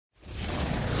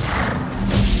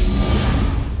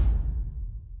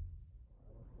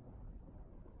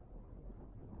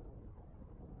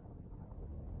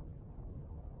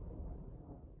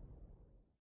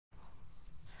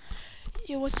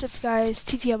Yo, what's up guys,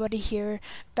 TTL Buddy here,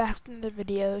 back with another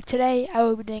video. Today I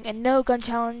will be doing a no gun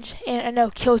challenge and a no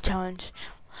kill challenge.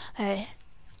 Hey.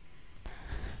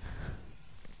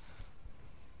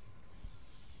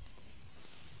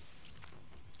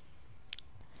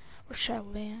 Where should I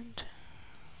land?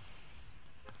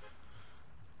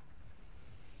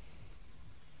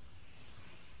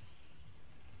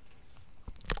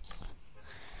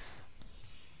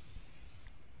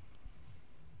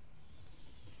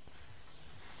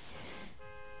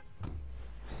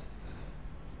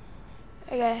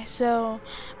 Okay, so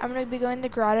I'm gonna be going to the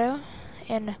grotto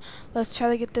and let's try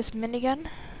to get this minigun.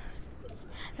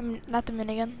 I mean, not the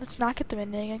minigun. Let's not get the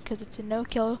minigun because it's a no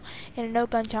kill and a no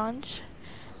gun challenge.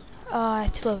 I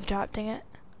still have drop, dang it.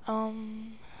 Let's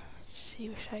see,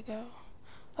 where should I go?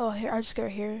 Oh, here, I'll just go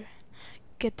here.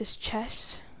 Get this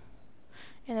chest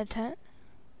in the tent.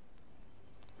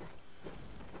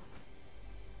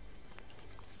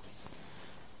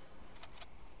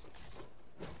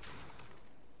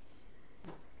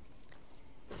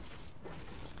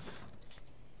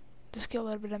 Just get a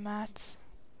little bit of mats.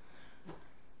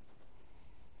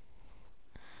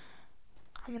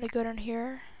 I'm gonna go down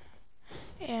here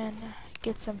and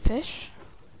get some fish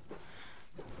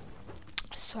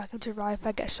so I can survive if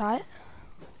I get shot.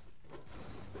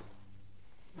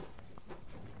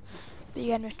 But you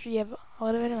gotta make sure you have a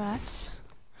little bit of mats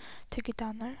to get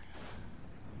down there.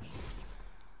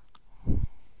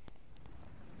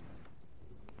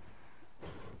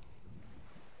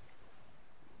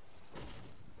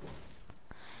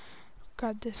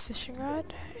 Grab this fishing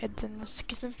rod and then let's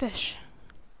get some fish.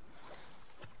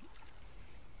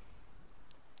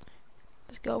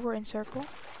 Let's go over in circle.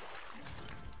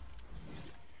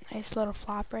 Nice little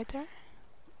flop right there.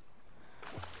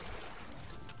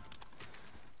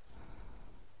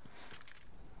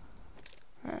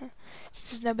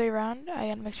 Since there's nobody around, I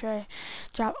gotta make sure I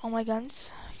drop all my guns,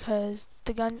 because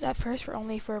the guns at first were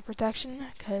only for protection,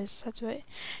 because that's what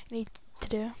you need to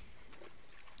do.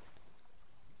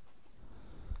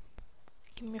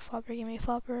 Give me a flopper, give me a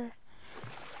flopper.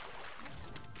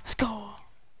 Let's go!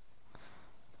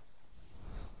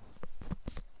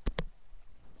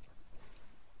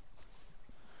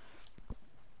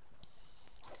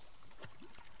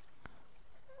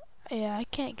 Yeah, I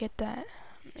can't get that.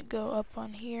 I'm gonna go up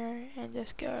on here and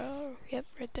just go, yep,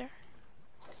 right there.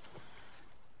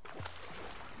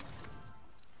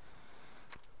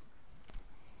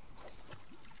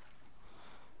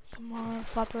 Come on,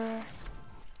 flopper.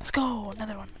 Let's go,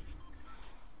 another one.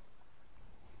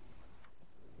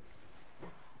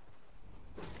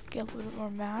 Get a little bit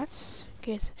more mats.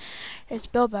 Okay, it's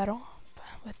build battle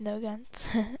with no guns.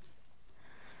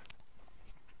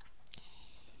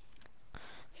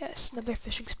 Yes, another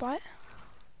fishing spot.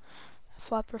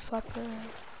 Flopper, flopper.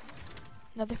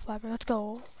 Another flopper, let's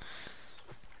go.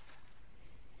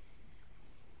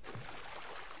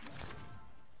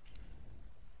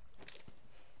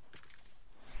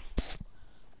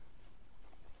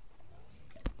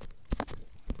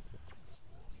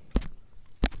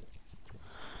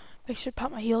 Make sure to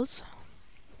pop my heels.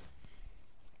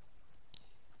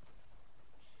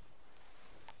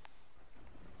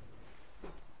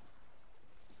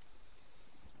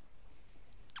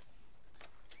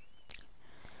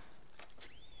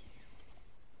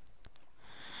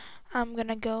 I'm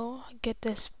gonna go get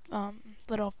this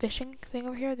little fishing thing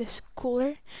over here, this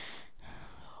cooler.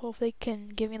 Hopefully it can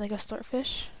give me like a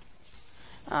starfish.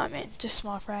 Oh man, just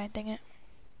small fry, dang it.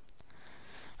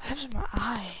 I have some in my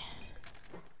eye.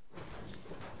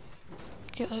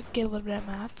 Get a little bit of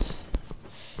mats.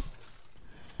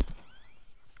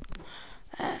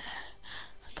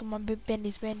 Come on,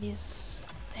 bandies.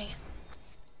 Dang it.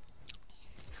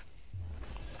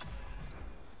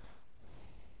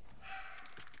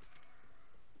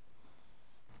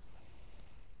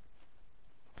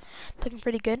 Looking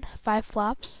pretty good. 5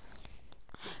 flops,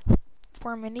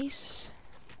 4 minis,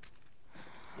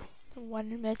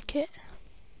 1 med kit.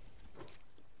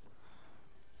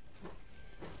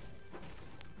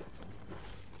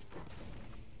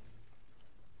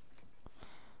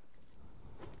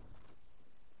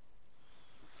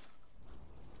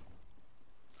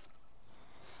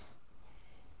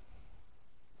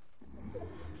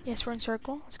 Yes, we're in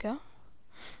circle. Let's go.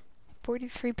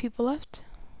 43 people left.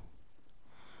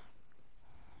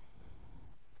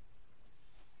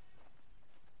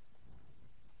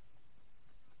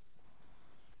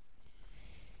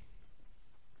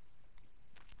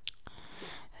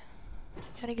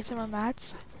 Gotta get some more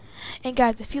mats. And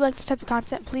guys, if you like this type of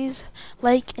content, please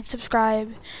like and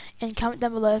subscribe and comment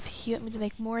down below if you want me to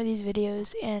make more of these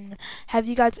videos and have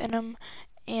you guys in them.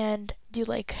 and do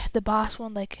like the boss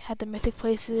one, like at the mythic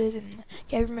places and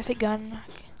get every mythic gun.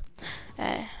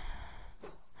 A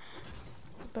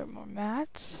bit more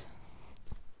mats.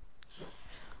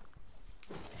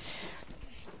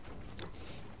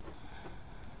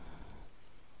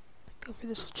 Go for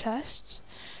this chest.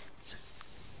 It's a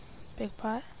big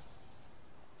pot.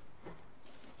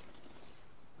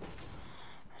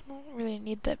 I don't really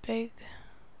need that big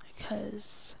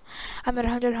because I'm at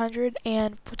 100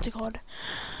 and what's it called?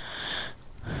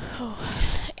 Oh,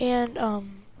 and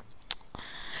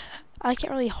I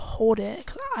can't really hold it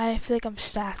 'cause I feel like I'm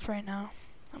stacked right now.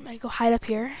 I'm gonna go hide up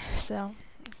here so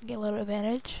I can get a little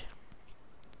advantage.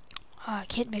 I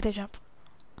can't make the jump.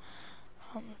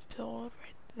 Build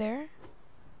right there.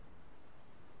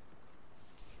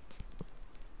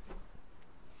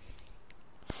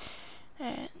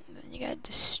 And then you gotta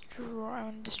destroy.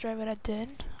 I'm gonna destroy what I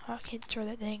did. Oh, I can't destroy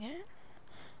that, dang it.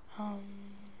 No.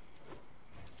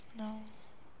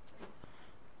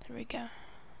 There we go.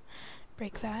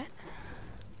 Break that.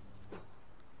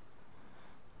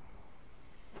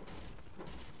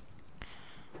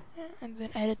 And then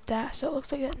edit that so it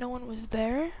looks like that no one was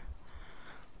there.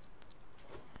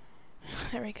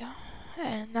 There we go.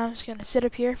 And now I'm just gonna sit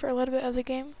up here for a little bit of the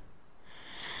game.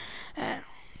 And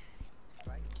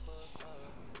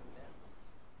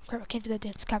crap, I can't do that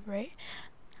dance, copyright.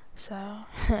 So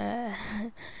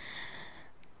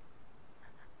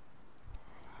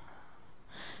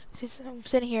since I'm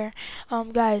sitting here,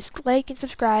 guys, like and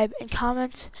subscribe and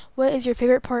comment what is your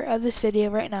favorite part of this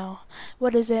video right now.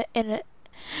 What is it? And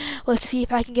let's see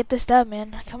if I can get this done,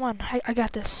 man. Come on, I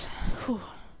got this. Whew.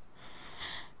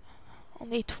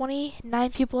 Only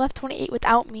 29 people left, 28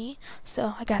 without me,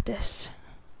 so I got this.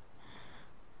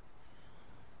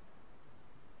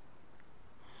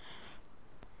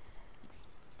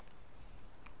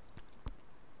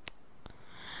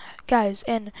 Guys,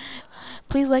 and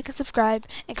please like and subscribe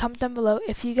and comment down below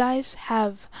if you guys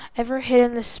have ever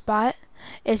hidden this spot.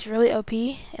 It's really OP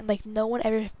and like no one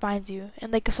ever finds you,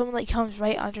 and like if someone like comes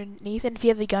right underneath and if you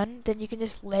have a gun then you can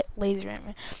just laser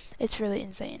him. It's really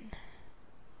insane.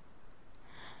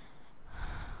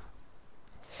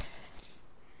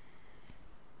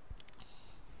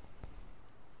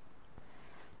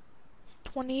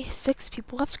 "26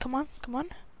 people left. Come on, come on."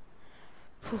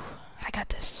 Whew, I got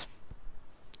this.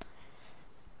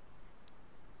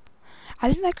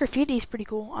 I think that graffiti is pretty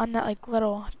cool on that like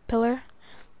little pillar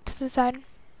to the side.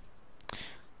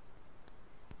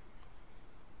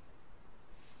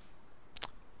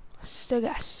 Still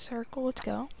got a circle. Let's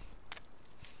go.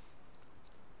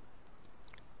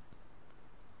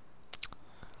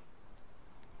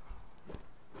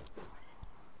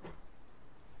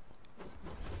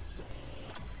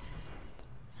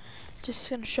 Just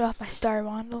gonna show off my star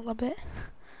wand a little bit.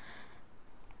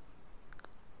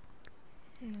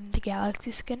 The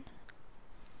galaxy skin.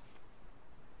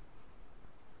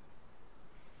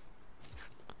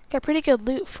 Got pretty good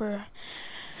loot for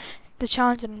the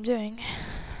challenge that I'm doing.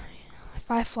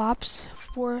 5 flops,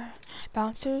 4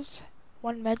 bouncers,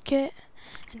 1 medkit,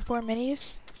 and 4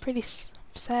 minis. Pretty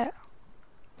set.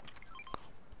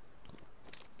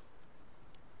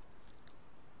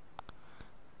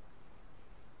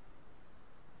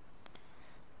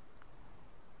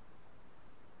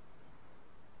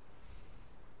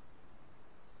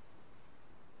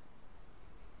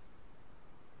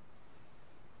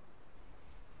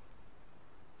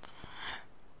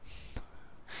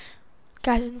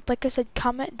 Guys, like I said,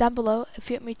 comment down below if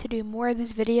you want me to do more of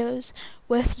these videos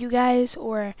with you guys,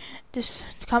 or just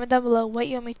comment down below what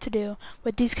you want me to do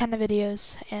with these kind of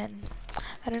videos. And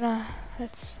I don't know,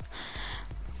 it's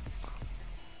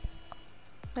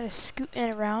I'm gonna scoot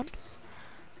in around.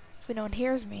 If no one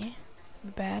hears me,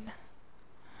 bad.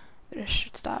 But it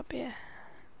should stop, yeah.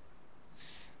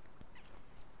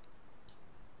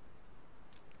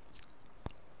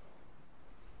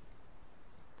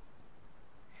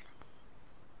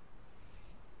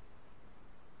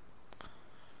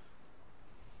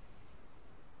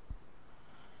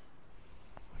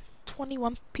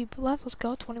 "21 people left. Let's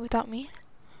go. 20 without me.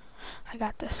 I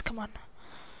got this. Come on."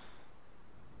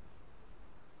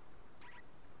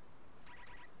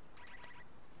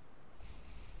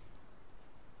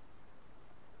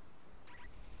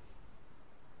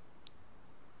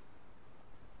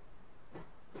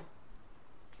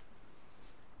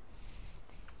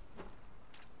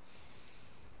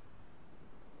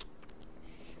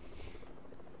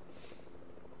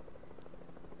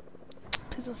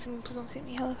 Please don't see me, please don't see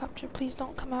me, helicopter, please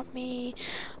don't come at me.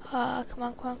 Come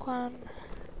on, come on, come on.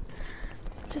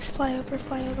 Let's just fly over,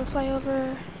 fly over, fly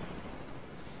over.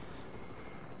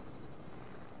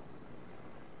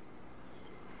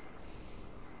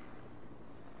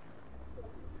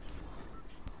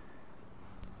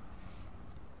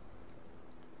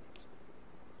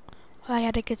 I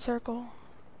had a good circle.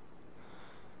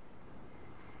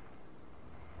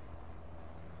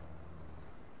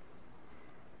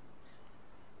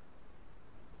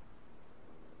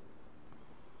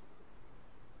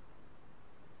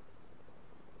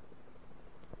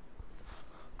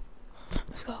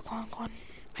 Let's go, come on, come on.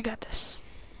 I got this.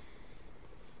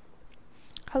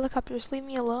 Helicopters, leave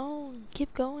me alone.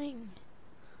 Keep going.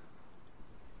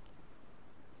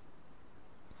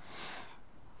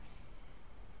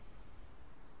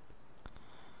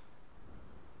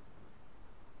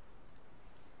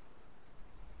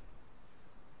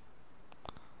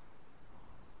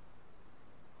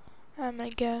 I'm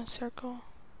gonna go circle.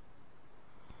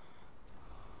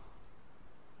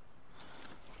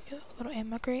 Get a little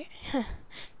ammo crate.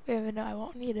 Even though I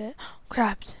won't need it.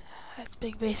 Crap. That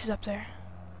big base is up there.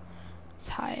 Let's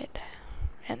hide.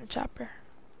 And the chopper.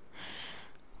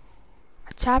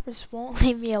 The choppers won't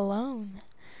leave me alone.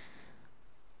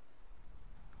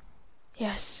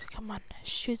 Yes, come on.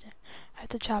 Shoot it. I have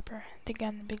the chopper. They're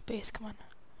on the big base. Come on.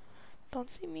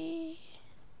 Don't see me.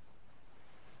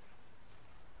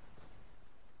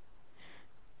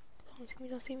 Don't see me,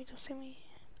 don't see me, don't see me.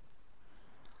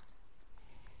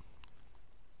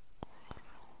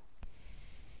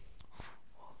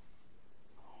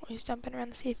 Oh, he's jumping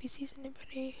around to see if he sees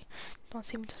anybody. Don't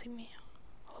see me, don't see me.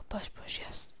 Oh, push, push,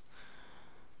 yes.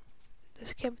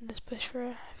 Just camp in this bush for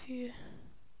a few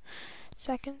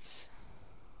seconds.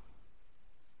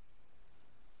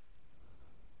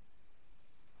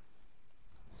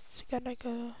 So gotta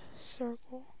go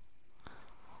circle.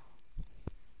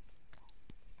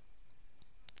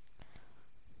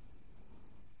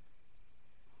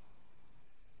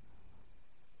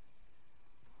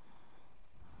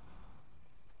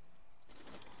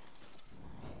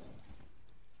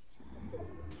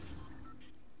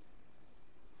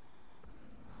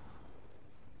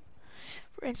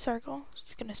 We're in circle.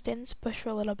 Just gonna stay in this bush for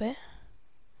a little bit.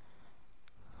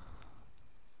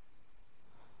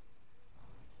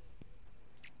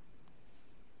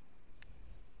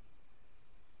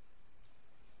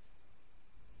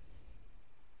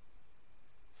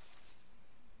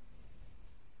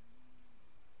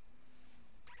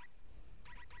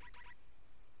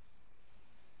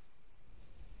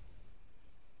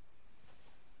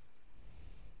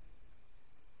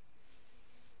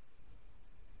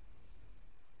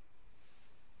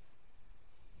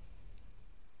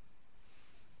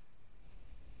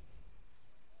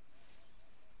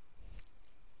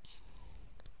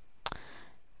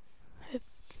 If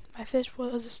my fish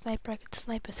was a sniper, I could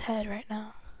snipe his head right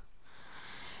now.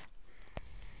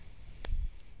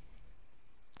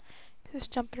 He's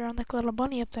just jumping around like a little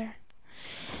bunny up there.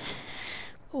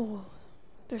 Oh,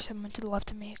 there's someone to the left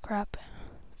of me. Crap.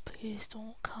 Please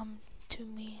don't come to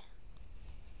me.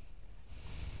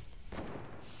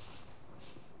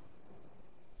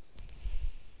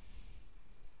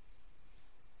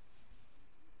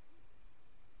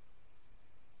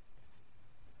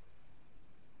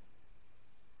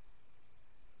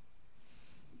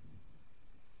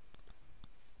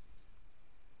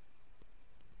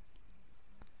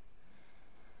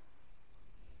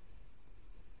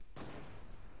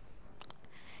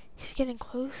 He's getting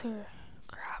closer.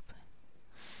 Crap.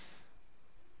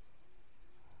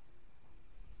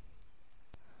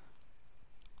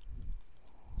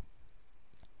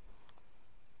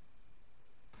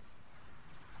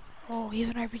 Oh, he's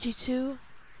an RPG too?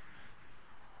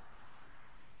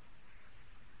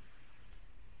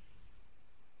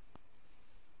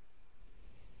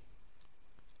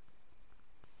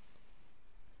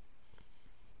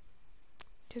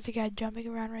 There's a guy jumping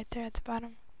around right there at the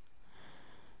bottom.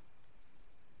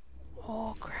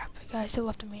 Oh crap, the guy still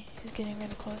left of me. He's getting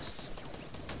really close.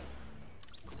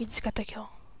 We just got the kill.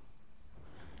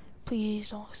 Please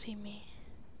don't see me.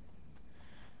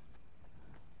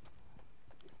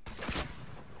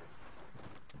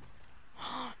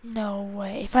 No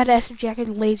way. If I had an SMG, I could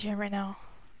laser him right now.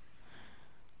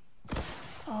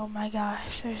 Oh my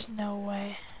gosh, there's no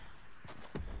way.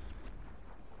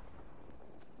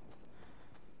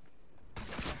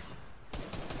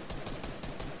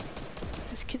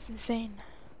 This kid's insane.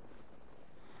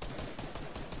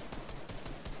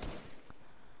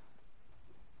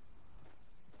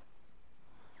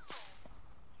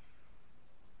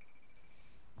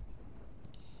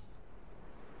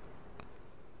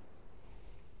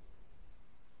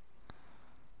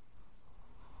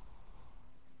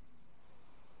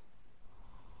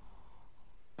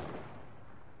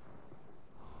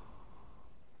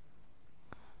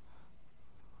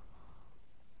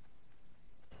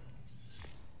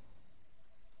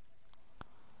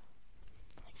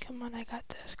 Come on, I got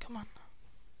this. Come on.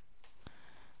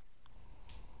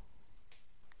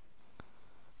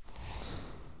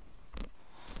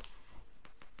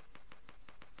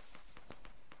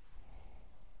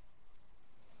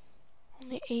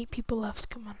 Only 8 people left,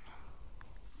 come on.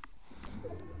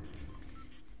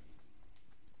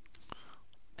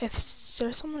 If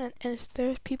there's someone, if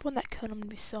there's people in that code, I'm gonna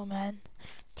be so mad.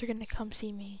 They're gonna come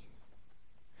see me.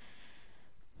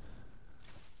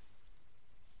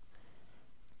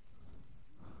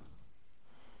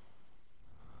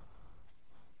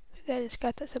 Okay, I just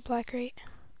got that supply crate.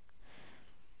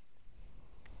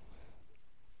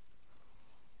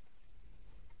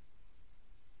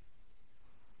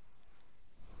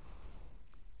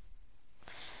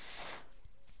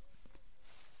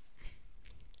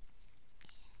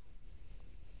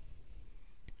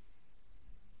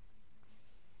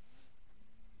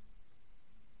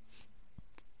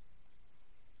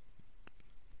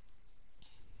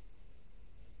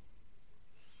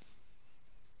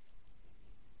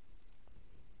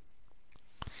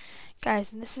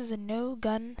 Guys, this is a no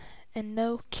gun and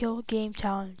no kill game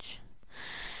challenge.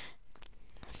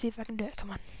 Let's see if I can do it,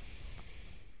 come on.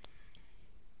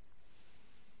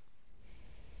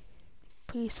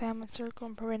 Please say I'm in circle,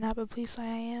 I'm probably not, but please say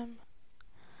I am.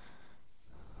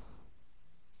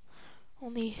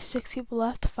 Only 6 people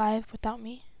left, 5 without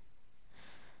me.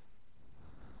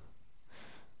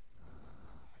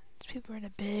 These people are in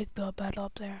a big build battle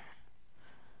up there.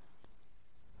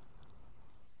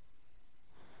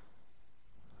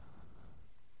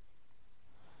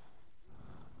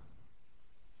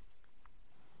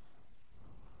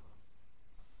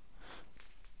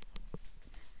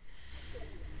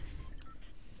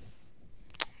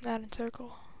 Not in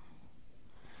circle.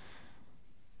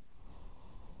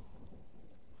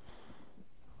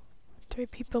 Three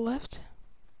people left.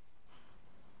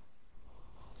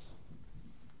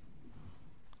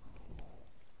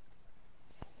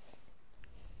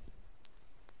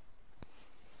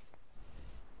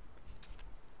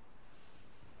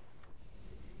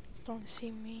 Don't see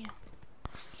me. I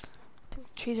think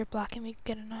the trees are blocking me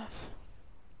good enough.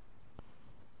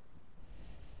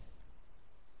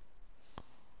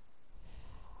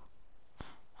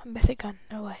 A mythic gun,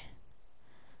 no way.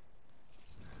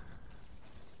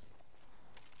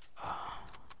 Oh.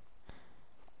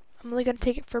 I'm only gonna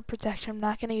take it for protection, I'm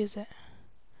not gonna use it.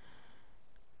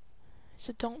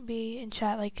 So don't be in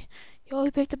chat like, yo, we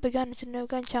picked up a gun, it's a no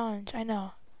gun challenge. I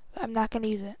know, but I'm not gonna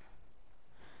use it.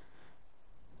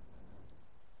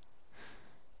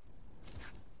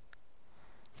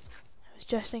 It was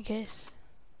just in case.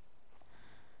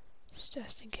 It's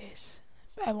just in case.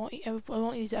 But I won't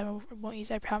use it, I won't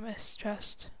use it, I promise,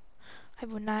 trust. I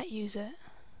will not use it.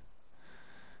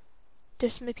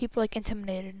 There's some people like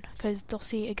intimidated because they'll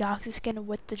see a galaxy skin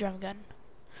with the drum gun.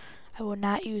 I will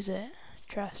not use it,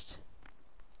 trust.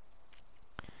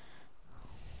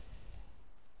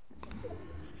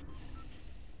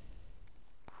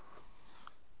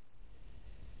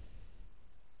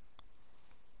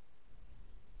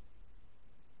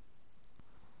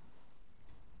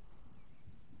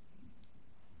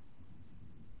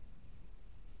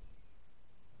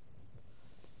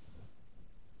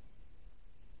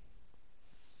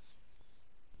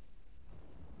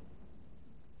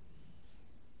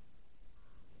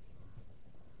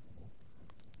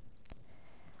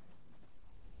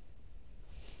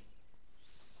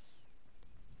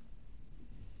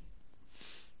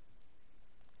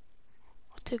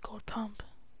 What's a gold pump?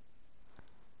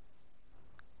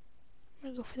 I'm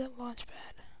gonna go for that launch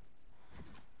pad.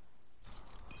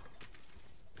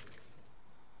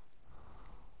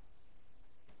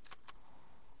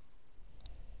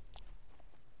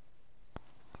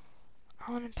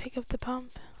 I want to pick up the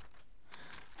pump.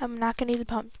 I'm not gonna use a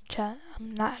pump, chat.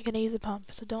 I'm not gonna use a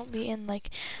pump. So don't be in like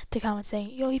the comments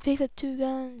saying, yo, he picked up 2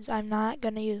 guns. I'm not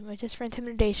gonna use them. It's just for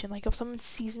intimidation. Like if someone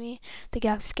sees me, the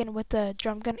galaxy skin with the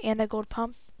drum gun and a gold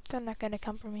pump, they're not gonna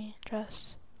come for me,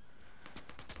 trust.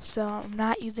 So I'm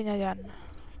not using a gun.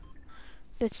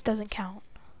 This doesn't count.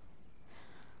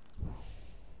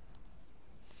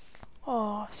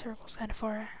 Oh, circle's kind of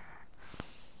far.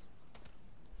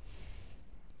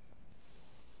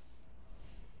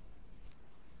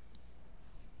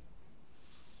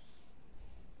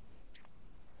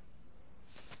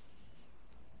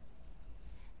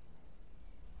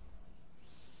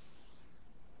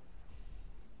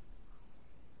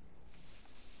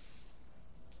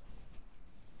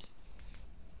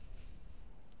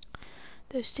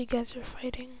 Those 2 guys are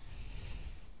fighting.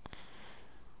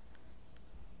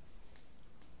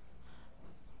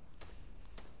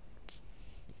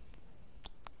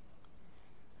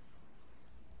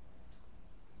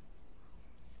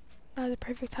 Now is the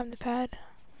perfect time to pad.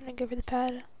 I'm gonna go for the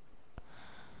pad.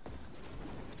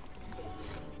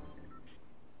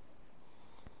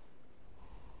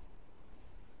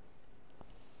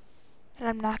 And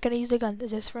I'm not gonna use a gun,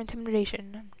 it's just for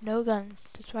intimidation. No guns.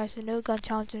 That's why I said no gun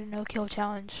challenge and no kill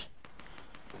challenge.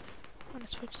 I'm gonna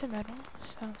switch to metal,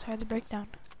 so it's hard to break down.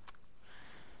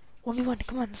 1v1,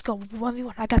 come on, let's go.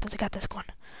 1v1, I got this, come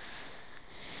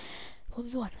on.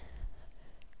 1v1.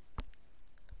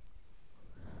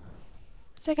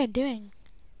 What's that guy doing?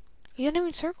 He didn't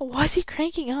even circle. Why is he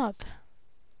cranking up?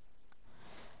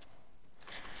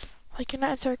 Like, you're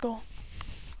not in circle.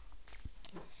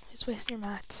 He's wasting your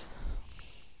mats.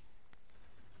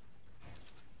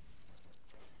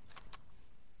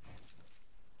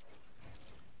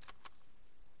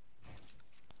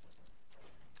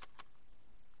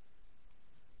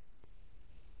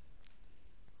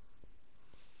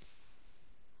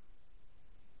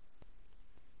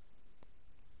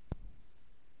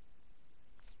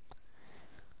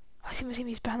 I see him,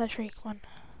 he's behind the tree, come on.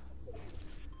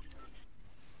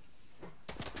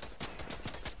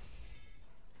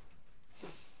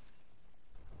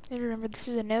 And remember, this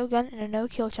is a no gun and a no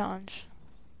kill challenge.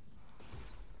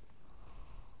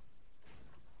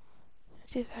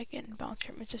 Let's see if I can bounce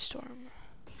from it's a storm.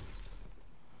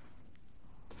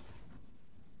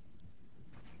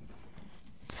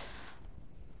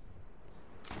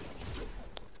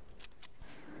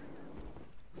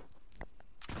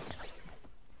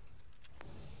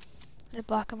 I'm gonna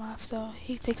block him off so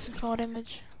he takes some fall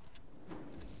damage.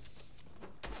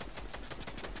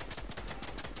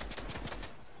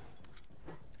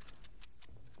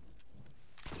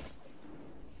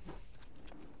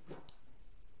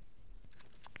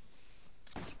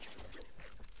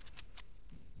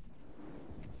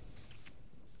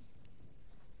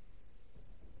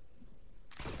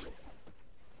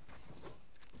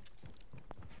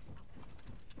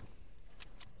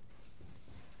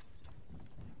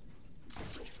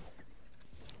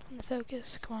 I'm gonna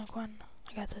focus. Come on, Quan.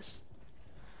 I got this.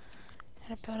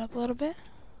 Gonna build up a little bit.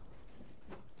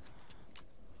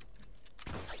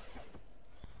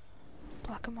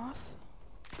 Block him off.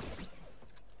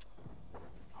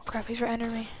 Oh crap, he's right under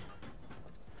me.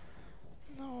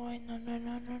 No.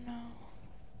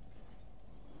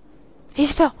 He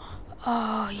fell!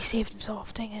 Oh, he saved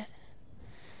himself, dang it.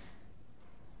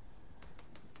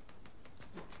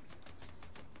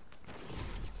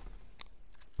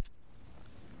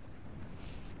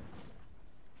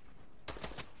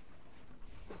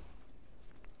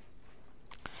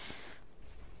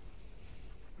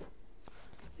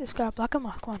 Just gotta block him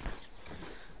off, come on.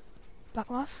 Block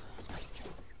him off.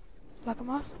 Block him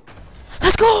off.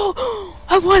 Let's go!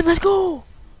 I won, let's go!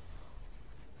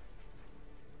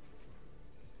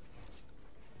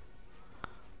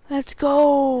 Let's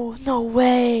go! No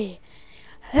way!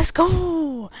 Let's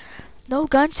go! No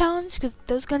gun challenge, because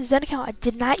those guns didn't count. I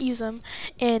did not use them.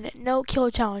 And no kill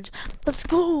challenge. Let's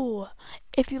go!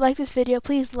 If you like this video,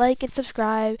 please like and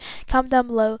subscribe. Comment down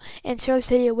below and share this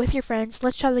video with your friends.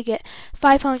 Let's try to get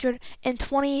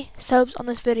 520 subs on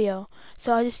this video.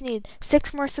 So I just need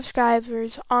 6 more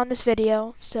subscribers on this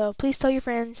video. So please tell your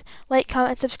friends, like,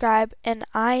 comment, and subscribe. And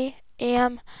I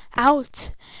am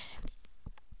out.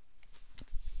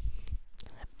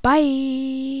 Bye.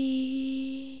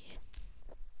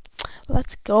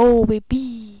 Let's go,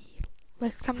 baby.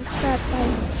 Let's come subscribe.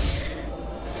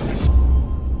 Bye.